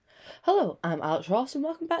Hello, I'm Alex Ross, and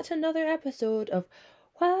welcome back to another episode of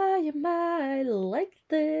Why Am I Like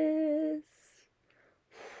This?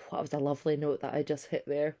 That was a lovely note that I just hit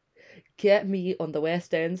there. Get me on the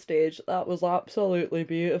West End stage. That was absolutely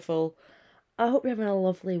beautiful. I hope you're having a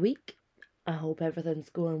lovely week. I hope everything's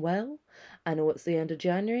going well. I know it's the end of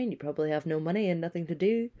January and you probably have no money and nothing to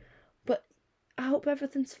do, but I hope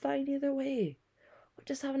everything's fine either way. We're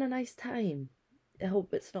just having a nice time. I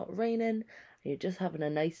hope it's not raining and you're just having a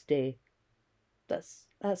nice day.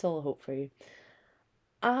 That's all I hope for you.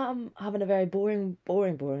 I'm having a very boring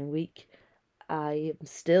week. I am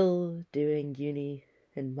still doing uni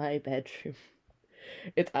in my bedroom.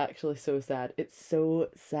 It's actually so sad. It's so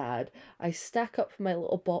sad. I stack up my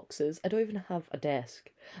little boxes. I don't even have a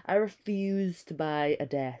desk. I refuse to buy a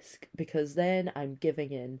desk because then I'm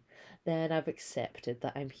giving in. Then I've accepted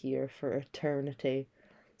that I'm here for eternity.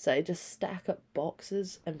 So I just stack up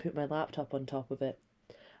boxes and put my laptop on top of it.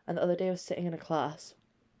 And the other day I was sitting in a class.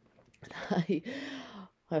 I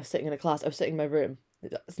I was sitting in a class. I was sitting in my room.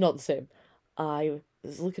 It's not the same. I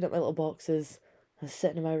was looking at my little boxes. I was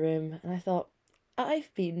sitting in my room, and I thought,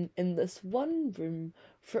 I've been in this one room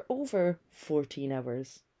for over 14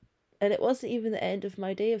 hours. And it wasn't even the end of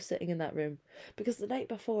my day of sitting in that room. Because the night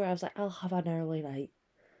before, I was like, I'll have an early night.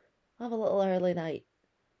 I'll have a little early night.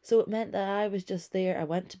 So it meant that I was just there. I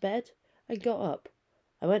went to bed. I got up.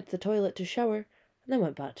 I went to the toilet to shower. And then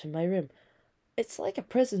went back to my room. It's like a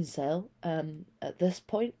prison cell, at this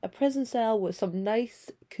point. A prison cell with some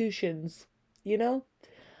nice cushions, you know?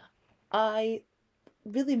 I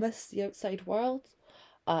really miss the outside world.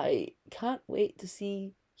 I can't wait to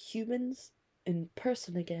see humans in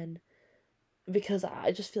person again because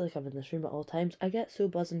I just feel like I'm in this room at all times. I get so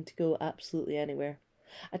buzzing to go absolutely anywhere.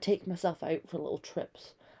 I take myself out for little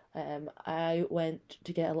trips. I went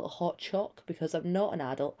to get a little hot choc because I'm not an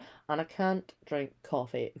adult and I can't drink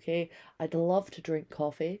coffee, okay? I'd love to drink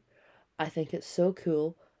coffee. I think it's so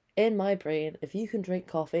cool. In my brain, if you can drink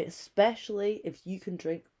coffee, especially if you can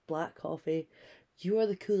drink black coffee, you are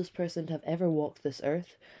the coolest person to have ever walked this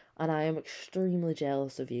earth, and I am extremely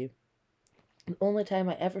jealous of you. The only time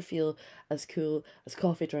I ever feel as cool as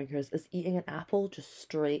coffee drinkers is eating an apple just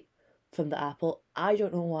straight from the apple. I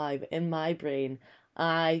don't know why, but in my brain,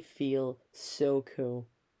 I feel so cool.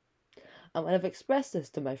 And when I've expressed this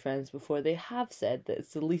to my friends before, they have said that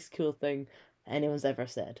it's the least cool thing anyone's ever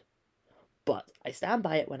said. But I stand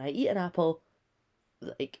by it when I eat an apple,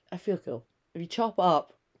 like, I feel cool. If you chop it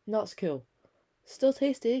up, not so cool. Still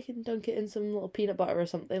tasty, you can dunk it in some little peanut butter or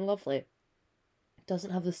something lovely.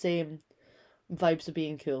 Doesn't have the same vibes of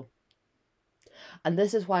being cool. And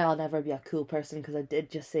this is why I'll never be a cool person, because I did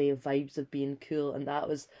just say vibes of being cool, and that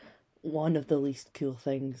was one of the least cool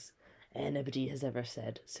things anybody has ever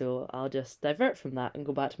said. So I'll just divert from that and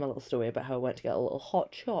go back to my little story about how I went to get a little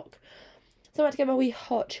hot choc. So I went to get my wee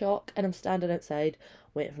hot choc, and I'm standing outside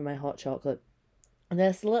waiting for my hot chocolate. And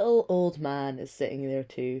this little old man is sitting there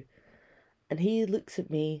too. And he looks at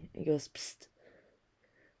me and goes, Psst,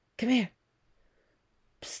 come here.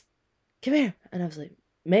 Psst, come here. And I was like,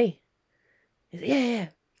 me? He's like, yeah,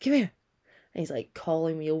 come here. And he's like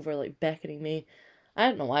calling me over, like beckoning me. I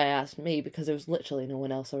don't know why I asked me because there was literally no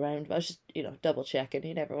one else around. But I was just, double checking.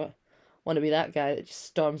 You never want to be that guy that just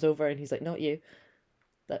storms over and he's like, not you.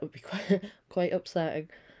 That would be quite upsetting.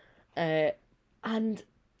 Uh, and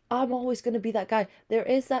I'm always going to be that guy. There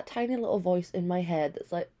is that tiny little voice in my head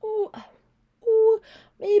that's like, oh,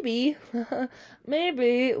 maybe,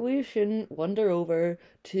 maybe we shouldn't wander over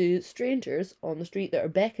to strangers on the street that are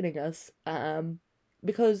beckoning us,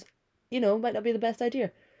 because, might not be the best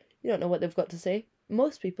idea. You don't know what they've got to say.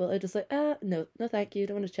 Most people are just like, no, no, thank you,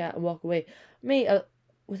 don't want to chat and walk away. Me,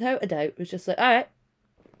 without a doubt, was just like, all right,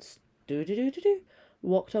 do do do do do,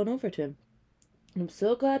 walked on over to him. And I'm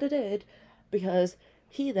so glad I did, because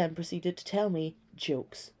he then proceeded to tell me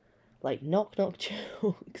jokes, like knock knock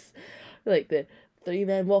jokes, like the three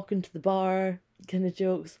men walking to the bar kind of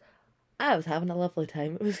jokes. I was having a lovely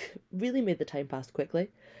time. It was really made the time pass quickly.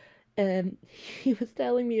 He was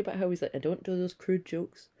telling me about how he's like, I don't do those crude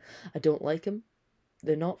jokes. I don't like them.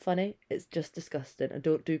 They're not funny. It's just disgusting. I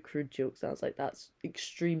don't do crude jokes. And I was like, that's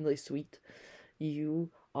extremely sweet.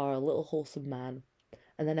 You are a little wholesome man.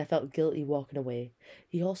 And then I felt guilty walking away.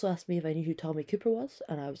 He also asked me if I knew who Tommy Cooper was,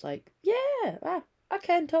 and I was like, yeah, I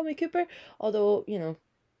ken Tommy Cooper. Although,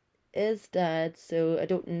 is dead, so I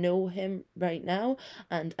don't know him right now,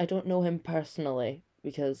 and I don't know him personally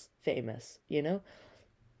because famous.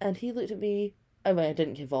 And he looked at me. I mean, I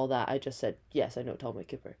didn't give all that. I just said, yes, I know Tommy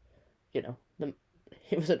Cooper. You know, the,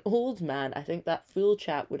 he was an old man. I think that full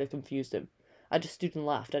chat would have confused him. I just stood and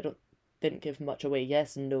laughed. Didn't give much away.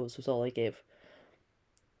 Yes and no's was all I gave.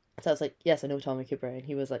 So I was like, yes, I know Tommy Cooper. And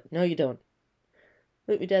he was like, no, you don't.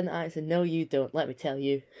 Looked me dead in the eye and said, no, you don't. Let me tell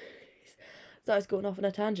you. So I was going off on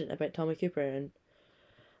a tangent about Tommy Cooper, and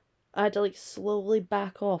I had to like slowly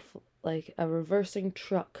back off like a reversing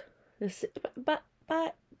truck. Just bye.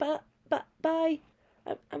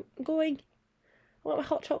 I'm going. I want my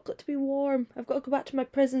hot chocolate to be warm. I've got to go back to my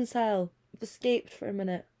prison cell. I've escaped for a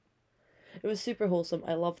minute. It was super wholesome.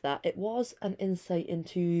 I loved that. It was an insight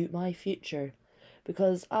into my future,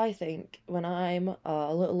 because I think when I'm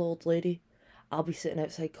a little old lady, I'll be sitting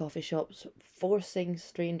outside coffee shops forcing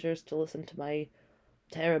strangers to listen to my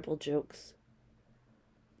terrible jokes.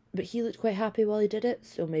 But he looked quite happy while he did it,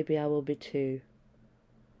 so maybe I will be too.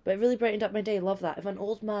 But it really brightened up my day. Love that. If an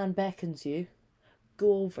old man beckons you,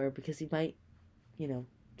 go over, because he might,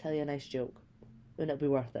 tell you a nice joke, and it'll be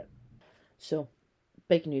worth it. So,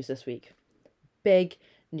 big news this week. Big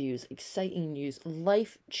news, exciting news,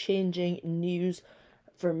 life changing news.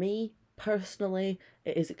 For me personally,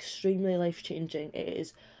 it is extremely life changing. It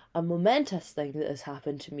is a momentous thing that has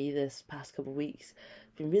happened to me this past couple of weeks.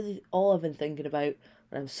 It's been really all I've been thinking about,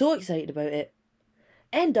 and I'm so excited about it.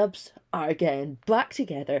 N-Dubz are again back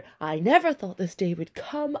together. I never thought this day would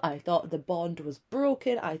come. I thought the bond was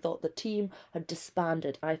broken. I thought the team had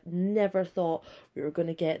disbanded. I never thought we were going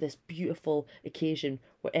to get this beautiful occasion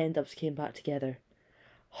where N-Dubz came back together.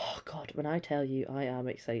 Oh God, when I tell you I am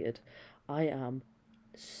excited. I am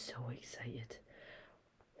so excited.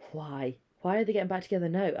 Why? Why are they getting back together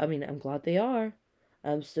now? I mean, I'm glad they are.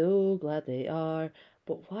 I'm so glad they are.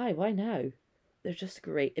 But why? Why now? They're just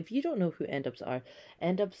great. If you don't know who N-Dubz are,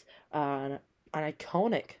 N-Dubz are an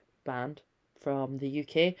iconic band from the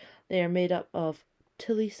UK. They are made up of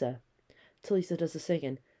Talisa. Talisa does the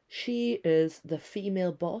singing. She is the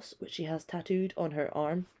female boss, which she has tattooed on her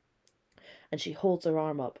arm. And she holds her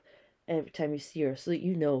arm up every time you see her, so that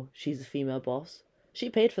you know she's a female boss. She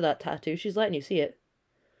paid for that tattoo. She's letting you see it.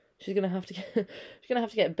 She's gonna have to get she's gonna have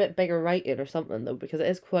to get a bit bigger writing or something though, because it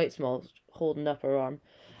is quite small, holding up her arm.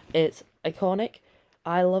 It's iconic.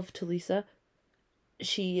 I love Talisa.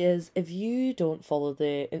 She is, if you don't follow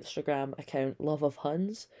the Instagram account Love of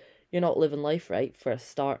Huns, you're not living life right, for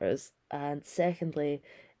starters. And secondly,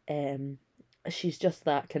 she's just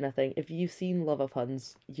that kind of thing. If you've seen Love of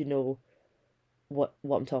Huns, you know what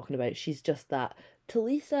I'm talking about. She's just that.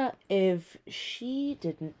 Talisa, if she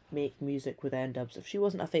didn't make music with N-Dubz, if she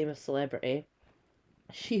wasn't a famous celebrity,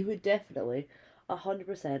 she would definitely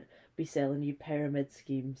 100% be selling you pyramid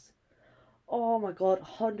schemes. Oh my god,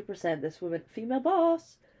 100% this woman, female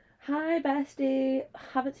boss. Hi bestie,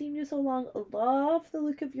 haven't seen you so long. Love the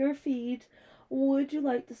look of your feed. Would you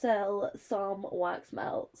like to sell some wax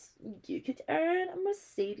melts? You could earn a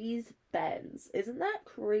Mercedes Benz. Isn't that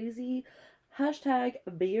crazy? Hashtag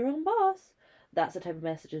be your own boss. That's the type of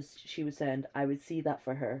messages she would send. I would see that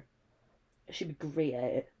for her. She'd be great at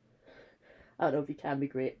it. I don't know if you can be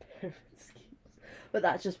great at pyramid schemes, but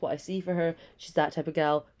that's just what I see for her. She's that type of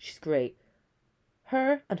gal. She's great.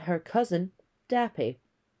 Her and her cousin, Dappy,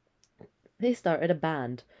 they started a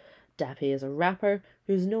band. Dappy is a rapper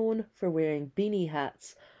who's known for wearing beanie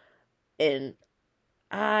hats in,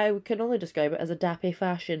 I can only describe it as a Dappy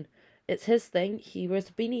fashion. It's his thing. He wears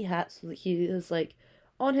a beanie hat so that he is like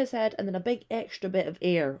on his head and then a big extra bit of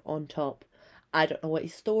air on top. I don't know what he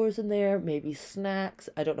stores in there. Maybe snacks.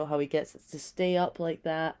 I don't know how he gets it to stay up like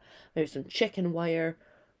that. Maybe some chicken wire.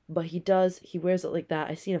 But he does. He wears it like that.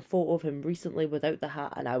 I seen a photo of him recently without the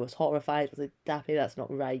hat and I was horrified. I was like, Dappy, that's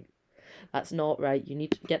not right. That's not right. You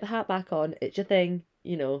need to get the hat back on. It's your thing.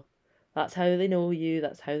 That's how they know you.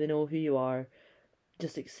 That's how they know who you are.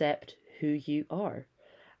 Just accept who you are.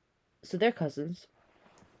 So they're cousins,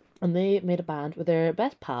 and they made a band with their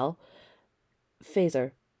best pal,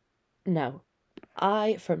 Fazer. Now,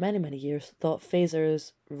 I, for many, many years, thought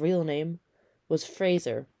Fazer's real name was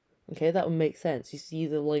Fraser. Okay, that would make sense. You see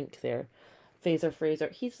the link there. Fazer Fraser.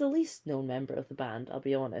 He's the least known member of the band, I'll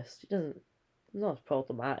be honest. He's not as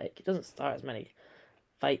problematic. He doesn't start as many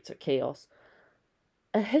fights or chaos.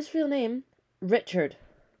 And his real name, Richard.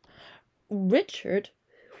 Richard?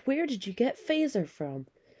 Where did you get Fazer from?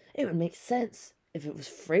 It would make sense if it was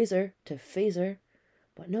Fraser to Fazer,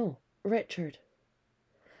 but no, Richard.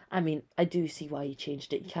 I mean, I do see why he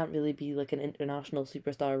changed it. You can't really be like an international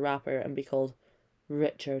superstar rapper and be called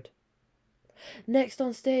Richard. Next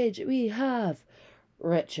on stage, we have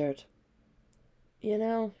Richard. You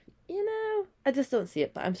know, I just don't see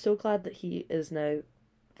it, but I'm so glad that he is now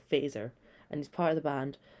Fazer and he's part of the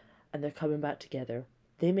band and they're coming back together.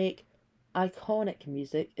 They make iconic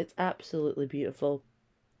music. It's absolutely beautiful.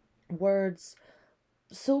 Words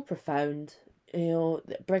so profound.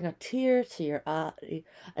 bring a tear to your eye.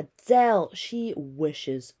 Adele, she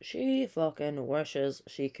fucking wishes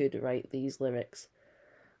she could write these lyrics.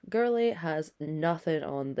 Girly has nothing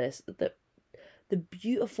on this. The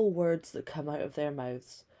beautiful words that come out of their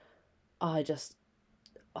mouths, I just,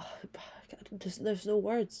 oh, there's no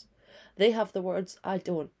words. They have the words, I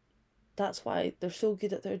don't. That's why they're so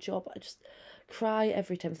good at their job. I just cry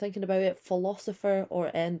every time thinking about it. Philosopher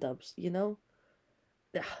or N-dubs, you know?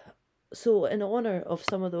 So, in honor of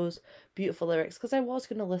some of those beautiful lyrics, because I was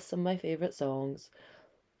going to list some of my favourite songs,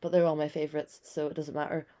 but they're all my favourites, so it doesn't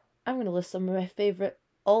matter. I'm going to list some of my favourite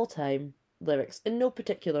all time lyrics in no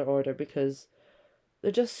particular order because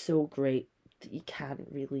they're just so great that you can't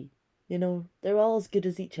really, they're all as good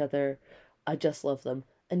as each other. I just love them.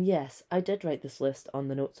 And yes, I did write this list on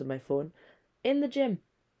the notes of my phone in the gym.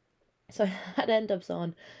 So I had N-dubs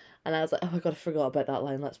on, and I was like, oh my god, I forgot about that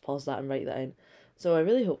line. Let's pause that and write that in. So I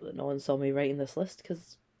really hope that no one saw me writing this list,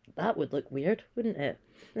 because that would look weird, wouldn't it?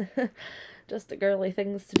 Just a girly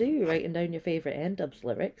things to do, writing down your favourite N-dubs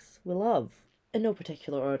lyrics. We love. In no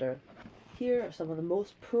particular order, here are some of the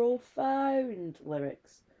most profound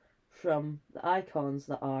lyrics from the icons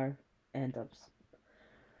that are N-dubs.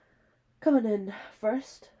 Coming in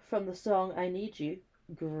first from the song I Need You.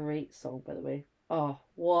 Great song, by the way. Oh,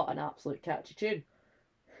 what an absolute catchy tune.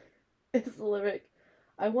 It's the lyric,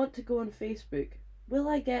 I want to go on Facebook. Will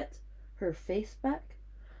I get her face back?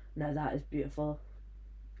 Now that is beautiful.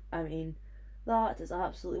 I mean, that is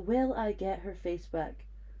absolutely. Will I get her face back?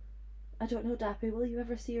 I don't know, Dappy. Will you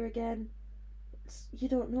ever see her again? You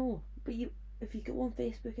don't know. But if you go on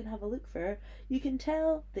Facebook and have a look for her, you can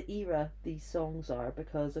tell the era these songs are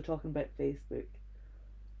because they're talking about Facebook.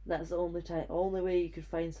 That's the only way you could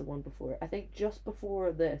find someone before. I think just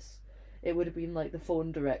before this, it would have been like the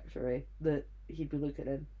phone directory that he'd be looking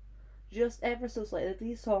in. Just ever so slightly. If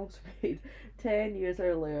these songs were made 10 years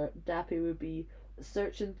earlier, Dappy would be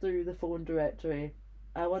searching through the phone directory.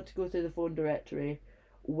 I want to go through the phone directory.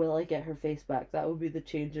 Will I get her face back? That would be the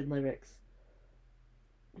change in lyrics.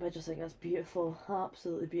 I just think that's beautiful.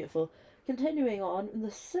 Absolutely beautiful. Continuing on, in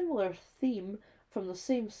the similar theme from the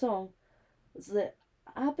same song, is that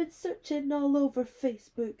I've been searching all over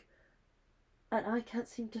Facebook and I can't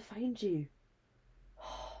seem to find you.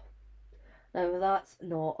 Now that's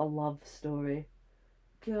not a love story.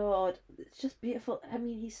 God, it's just beautiful. I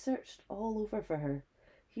mean, he searched all over for her.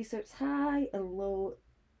 He searched high and low.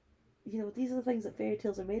 These are the things that fairy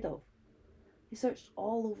tales are made of. He searched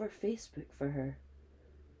all over Facebook for her.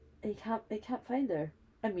 And he can't find her.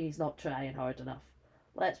 I mean, he's not trying hard enough.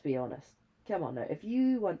 Let's be honest. Come on now. If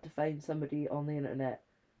you want to find somebody on the internet,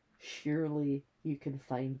 surely you can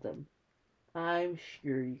find them. I'm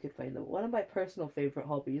sure you could find them. One of my personal favourite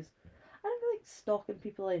hobbies. I don't like stalking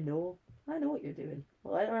people I know. I know what you're doing.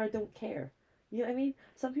 Well, or I don't care. You know what I mean?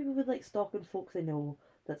 Some people would like stalking folks they know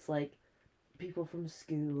that's like people from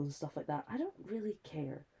school and stuff like that. I don't really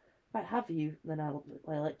care. If I have you, then I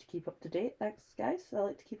like to keep up to date. Thanks, guys. I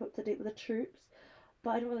like to keep up to date with the troops.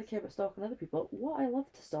 But I don't really care about stalking other people. What I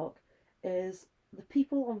love to stalk is the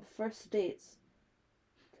people on first dates.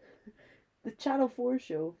 The Channel 4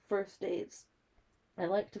 show, First Dates. I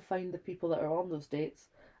like to find the people that are on those dates,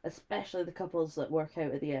 especially the couples that work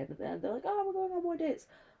out at the end. At the end, they're like, oh, we're going on more dates.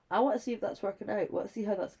 I want to see if that's working out. I want to see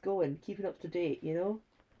how that's going, keeping up to date, you know?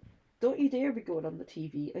 Don't you dare be going on the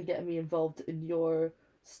TV and getting me involved in your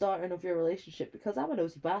starting of your relationship because I'm a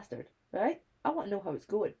nosy bastard, right? I want to know how it's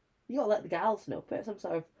going. You gotta let the gals know, put some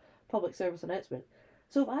sort of public service announcement.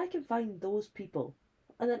 So if I can find those people,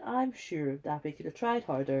 and then I'm sure Dappy could have tried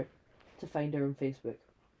harder to find her on Facebook.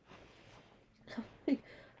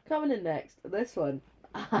 Coming in next, this one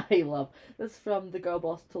I love. This is from the girl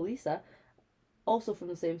boss Talisa, also from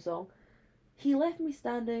the same song. He left me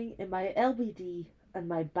standing in my LBD and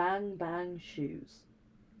my bang bang shoes.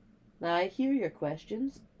 Now I hear your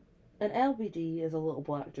questions. An LBD is a little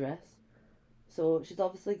black dress. So she's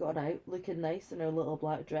obviously gone out looking nice in her little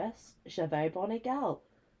black dress. She's a very bonny gal.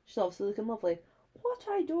 She's obviously looking lovely. What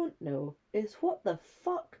I don't know is what the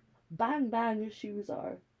fuck bang bang shoes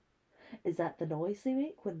are. Is that the noise they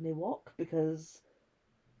make when they walk? Because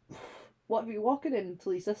what are we walking in,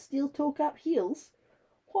 Talisa? Steel toe cap heels?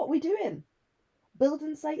 What are we doing?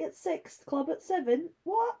 Building site at 6, club at 7?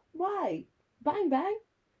 What? Why? Bang bang?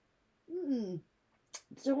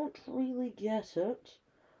 Don't really get it.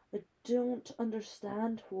 I don't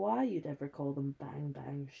understand why you'd ever call them bang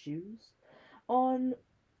bang shoes. On,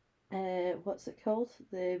 what's it called?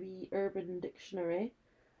 The wee Urban Dictionary.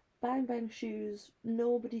 Bang bang shoes,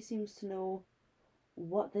 nobody seems to know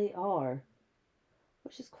what they are,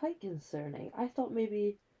 which is quite concerning. I thought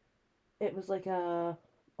maybe it was like a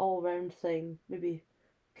all round thing. Maybe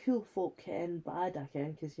cool folk ken, but I don't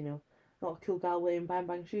ken because not a cool gal wearing bang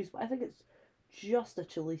bang shoes. But I think it's just a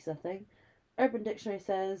Chalisa thing. Urban Dictionary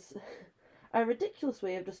says a ridiculous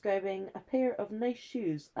way of describing a pair of nice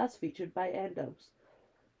shoes as featured by N-Dubz.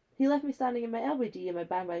 He left me standing in my LBD in my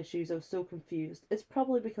bang bang shoes. I was so confused. It's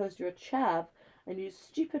probably because you're a chav and use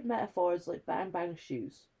stupid metaphors like bang bang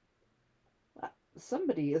shoes.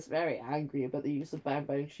 Somebody is very angry about the use of bang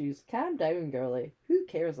bang shoes. Calm down, girly. Who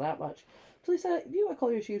cares that much? Lisa, if you want to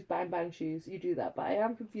call your shoes bang bang shoes, you do that. But I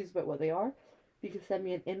am confused about what they are. If you can send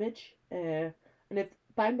me an image. And if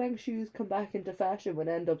bang bang shoes come back into fashion when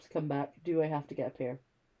N-Dubz come back, do I have to get a pair?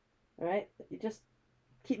 Alright? You just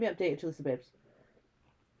keep me updated, Lisa Babes.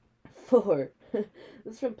 4. This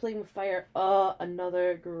is from Playing with Fire.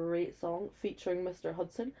 Another great song featuring Mr.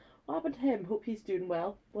 Hudson. What happened to him? Hope he's doing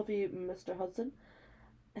well. Love you, Mr. Hudson.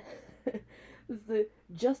 This is the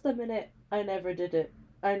just a minute, I never did it.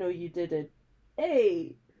 I know you did it.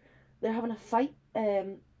 Hey! They're having a fight,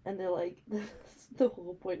 and they're like, the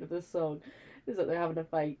whole point of this song is that they're having a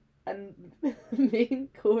fight. And the main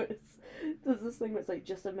chorus does this thing that's like,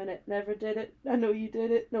 just a minute, never did it. I know you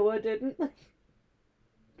did it. No, I didn't.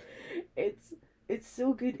 It's it's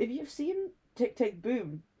so good. If you've seen Tick Tick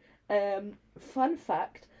Boom, fun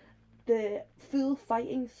fact, the full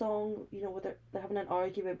fighting song, where they're having an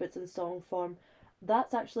argument but it's in song form,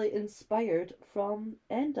 that's actually inspired from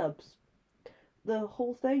N-Dubz. The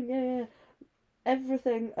whole thing, yeah.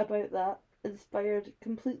 Everything about that inspired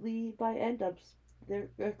completely by N-Dubz.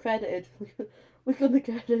 They're credited. Look on the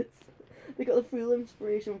credits. They got the full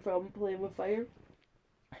inspiration from Playing with Fire.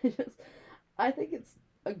 I think it's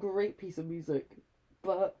a great piece of music,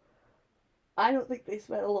 but I don't think they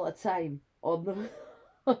spent a lot of time on the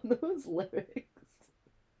on those lyrics.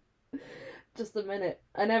 Just a minute.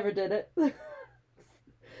 I never did it.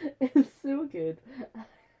 It's so good.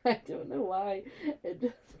 I don't know why. It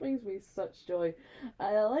just brings me such joy.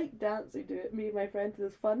 And I like dancing to it. Me and my friend do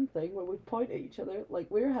this fun thing where we point at each other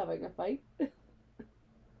like we're having a fight.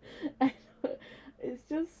 It's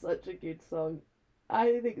just such a good song.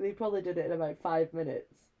 I think they probably did it in about 5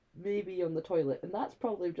 minutes, maybe on the toilet, and that's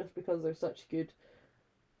probably just because they're such good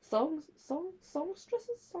songsters.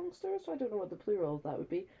 I don't know what the plural of that would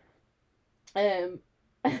be. Um,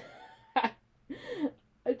 I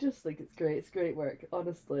just think it's great. It's great work,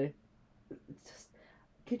 honestly. It's just,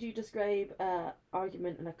 could you describe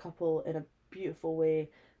argument in a couple in a beautiful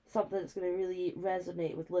way? Something that's going to really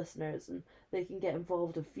resonate with listeners and they can get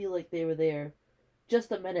involved and feel like they were there.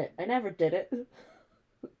 Just a minute. I never did it.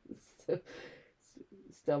 So,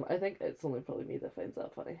 still, I think it's only probably me that finds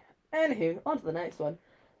that funny. Anywho, on to the next one.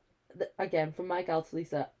 Again, from my gal to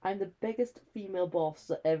Lisa, I'm the biggest female boss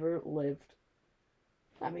that ever lived.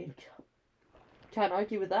 I mean, can't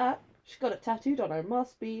argue with that. She's got it tattooed on her.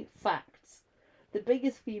 Must be facts. The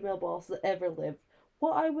biggest female boss that ever lived.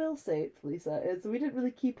 What I will say to Lisa is we didn't really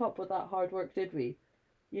keep up with that hard work, did we?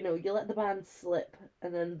 You let the band slip,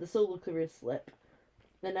 and then the solo career slip.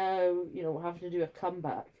 And now, we're having to do a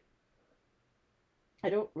comeback. I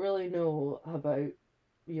don't really know about,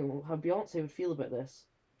 how Beyonce would feel about this.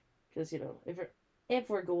 Because, if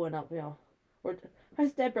we're going up, or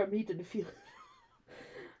how's Deborah Meaden feel?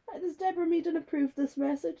 Does Deborah Meaden approve this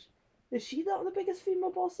message? Is she not the biggest female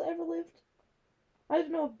boss that ever lived? I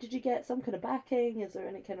don't know, did you get some kind of backing? Is there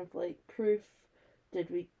any kind of, proof? Did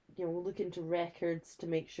we, look into records to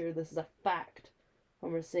make sure this is a fact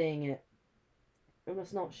when we're saying it? I'm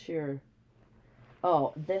just not sure.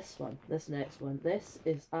 Oh, this next one. This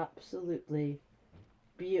is absolutely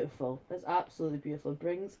beautiful. It's absolutely beautiful. It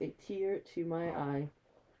brings a tear to my eye.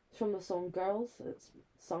 It's from the song Girls. It's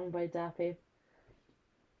sung by Dappy.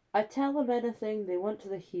 I tell them anything they want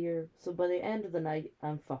to hear, so by the end of the night,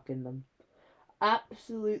 I'm fucking them.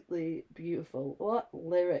 Absolutely beautiful. What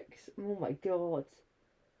lyrics. Oh my god.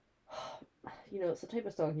 It's the type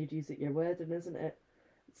of song you'd use at your wedding, isn't it?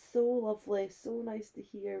 It's so lovely, so nice to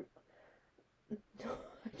hear.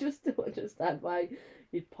 I just don't understand why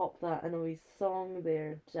you'd pop that in a wee song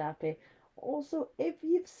there, Jappy. Also, if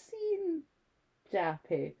you've seen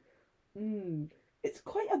Jappy, it's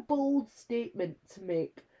quite a bold statement to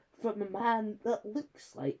make from a man that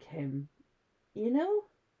looks like him. Is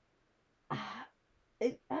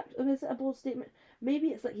it a bold statement? Maybe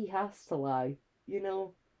it's that he has to lie.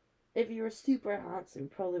 If you were super handsome, you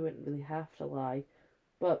probably wouldn't really have to lie.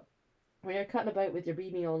 But when you're cutting about with your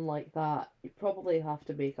beanie on like that, you probably have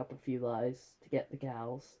to make up a few lies to get the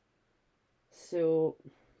gals. So,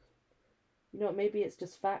 maybe it's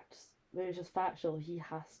just facts. Maybe it's just factual. He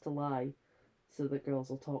has to lie so that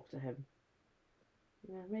girls will talk to him.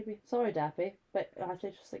 Yeah, maybe. Sorry, Dappy, but I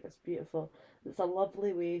just think it's beautiful. It's a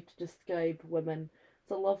lovely way to describe women.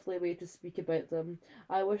 It's a lovely way to speak about them.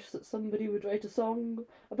 I wish that somebody would write a song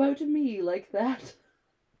about me like that.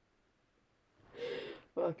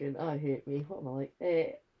 Fucking, I hate me. What am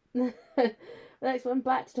I like? Next one,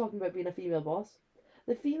 back to talking about being a female boss.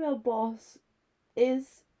 The female boss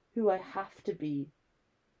is who I have to be.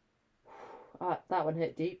 That one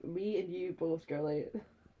hit deep. Me and you both, girlie.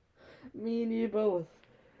 Me and you both.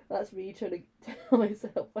 That's me trying to tell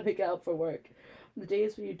myself when I get up for work. The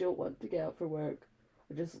days when you don't want to get up for work,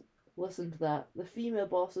 I just listen to that. The female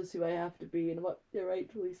boss is who I have to be, and I'm like, you're right,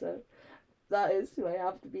 Lisa. That is who I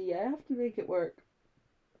have to be. I have to make it work.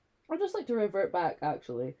 I'd just like to revert back,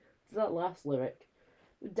 actually, to that last lyric.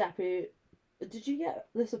 Dappy, did you get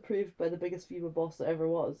this approved by the biggest female boss that ever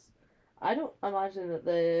was? I don't imagine that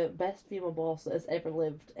the best female boss that has ever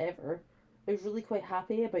lived, ever, is really quite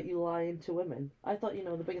happy about you lying to women. I thought,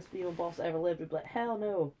 the biggest female boss that ever lived would be like, hell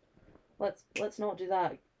no, let's not do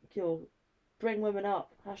that. Bring women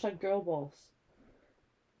up. Hashtag girl boss.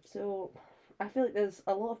 So, I feel like there's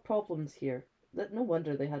a lot of problems here. That no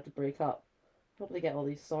wonder they had to break up. Hope they get all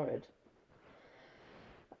these sorted.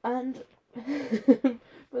 And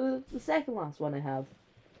but the second last one I have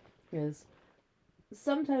is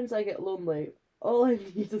sometimes I get lonely. All I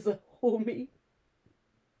need is a homie.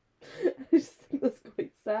 I just think that's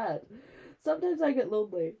quite sad. Sometimes I get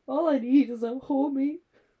lonely. All I need is a homie.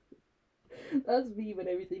 That's me when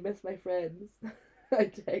I really miss my friends. I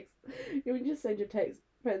text. When you just send your text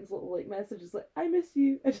friends little like messages like I miss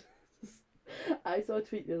you. I saw a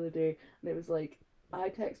tweet the other day and it was like I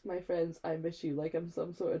text my friends I miss you like I'm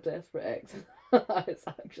some sort of desperate ex. It's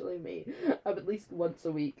actually me. I'm at least once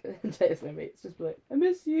a week text my mates just be like I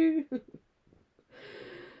miss you.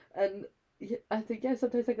 And yeah, I think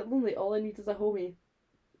sometimes I get lonely. All I need is a homie.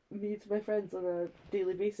 Me to my friends on a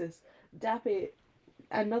daily basis. Dappy,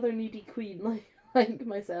 another needy queen like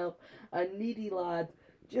myself, a needy lad,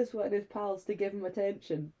 just wanting his pals to give him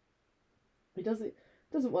attention. He doesn't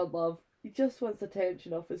want love. He just wants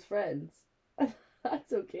attention off his friends.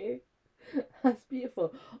 That's okay. That's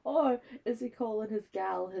beautiful. Or is he calling his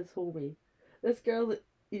gal his homie? This girl that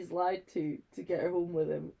he's lied to get her home with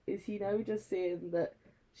him, is he now just saying that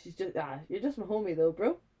she's just you're just my homie though,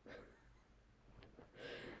 bro?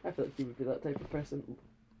 I feel like he would be that type of person.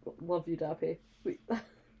 Love you, Dappy. Wait, that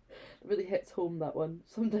really hits home, that one.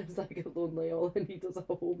 Sometimes I get lonely, all I need is a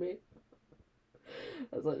homie.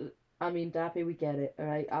 Like, I mean, Dappy, we get it,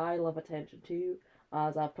 alright? I love attention too.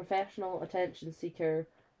 As a professional attention seeker,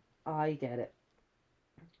 I get it.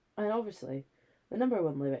 And obviously, the number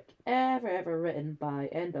one lyric ever written by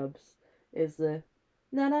N-Dubz is the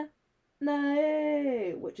na na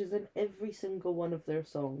na, which is in every single one of their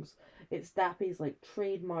songs. It's Dappy's like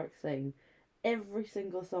trademark thing. Every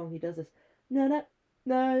single song he does this na na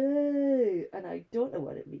na, and I don't know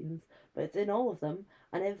what it means, but it's in all of them.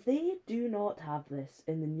 And if they do not have this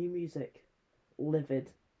in the new music, livid,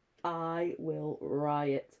 I will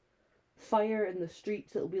riot. Fire in the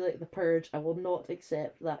streets, it'll be like the purge. I will not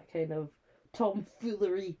accept that kind of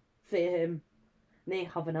tomfoolery for him. Nay,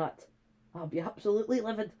 have not. I'll be absolutely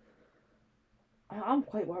livid. I'm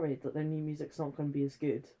quite worried that their new music's not going to be as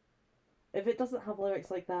good. If it doesn't have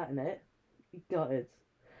lyrics like that in it, gutted.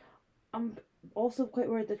 I'm also quite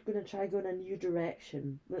worried they're going to try go in a new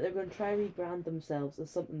direction. That they're going to try rebrand themselves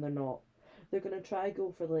as something they're not. They're going to try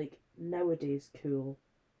go for like nowadays cool.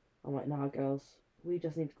 I'm like, nah, girls. We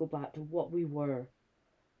just need to go back to what we were.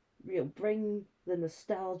 Bring the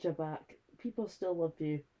nostalgia back. People still love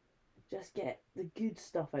you. Just get the good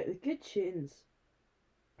stuff out, the good tunes.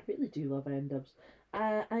 I really do love N-Dubz.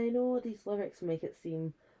 I know these lyrics make it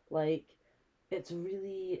seem like it's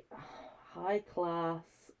really high class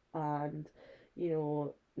and,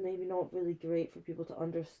 maybe not really great for people to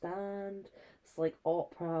understand. It's like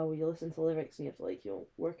opera where you listen to lyrics and you have to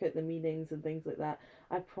work out the meanings and things like that.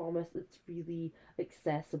 I promise it's really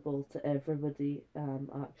accessible to everybody,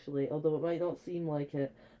 actually. Although it might not seem like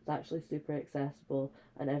it, it's actually super accessible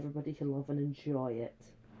and everybody can love and enjoy it.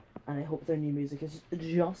 And I hope their new music is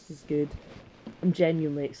just as good. I'm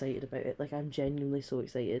genuinely excited about it. Like, I'm genuinely so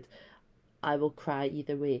excited. I will cry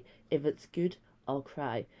either way. If it's good, I'll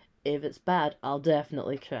cry. If it's bad, I'll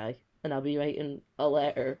definitely cry. And I'll be writing a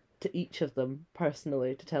letter to each of them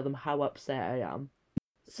personally to tell them how upset I am.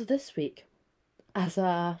 So this week, as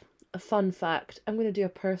a fun fact, I'm going to do a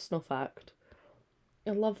personal fact.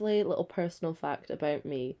 A lovely little personal fact about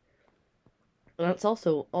me. And it's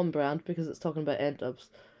also on brand because it's talking about N-Dubz.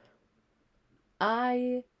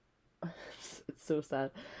 I it's so sad.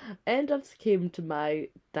 N-Dubz came to my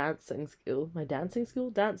dancing school. My dancing school?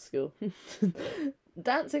 Dance school.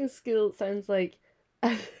 Dancing school sounds like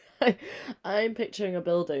I'm picturing a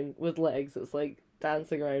building with legs that's like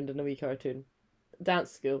dancing around in a wee cartoon.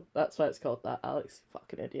 Dance school, that's why it's called that, Alex. You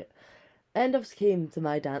fucking idiot. End ups came to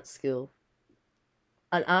my dance school,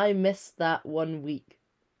 and I missed that 1 week.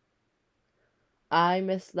 I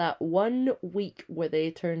missed that 1 week where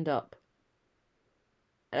they turned up.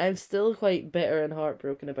 And I'm still quite bitter and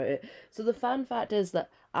heartbroken about it. So the fun fact is that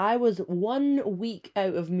I was 1 week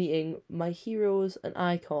out of meeting my heroes and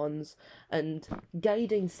icons and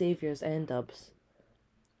guiding saviors end ups.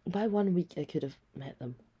 By 1 week, I could have met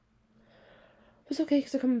them. It's okay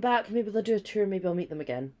because they're coming back. Maybe they'll do a tour. Maybe I'll meet them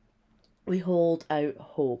again. We hold out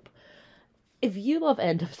hope. If you love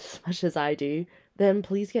end ups as much as I do, then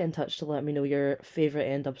please get in touch to let me know your favourite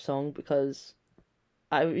end up song because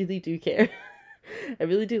I really do care. I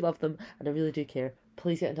really do love them and I really do care.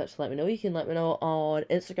 Please get in touch to let me know. You can let me know on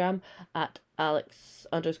Instagram at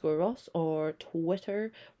Alex_Ross or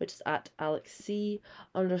Twitter, which is at AlexC_Ross.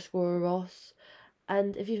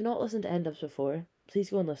 And if you've not listened to End Ups before, please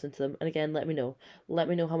go and listen to them. And again, let me know. Let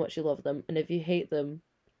me know how much you love them. And if you hate them,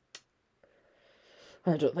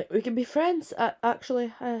 I don't think we can be friends.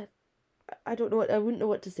 Actually, I don't know what, I wouldn't know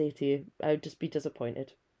what to say to you. I would just be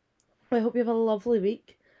disappointed. I hope you have a lovely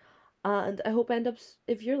week. And I hope End Ups,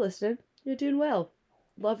 if you're listening, you're doing well.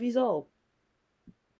 Love yous all.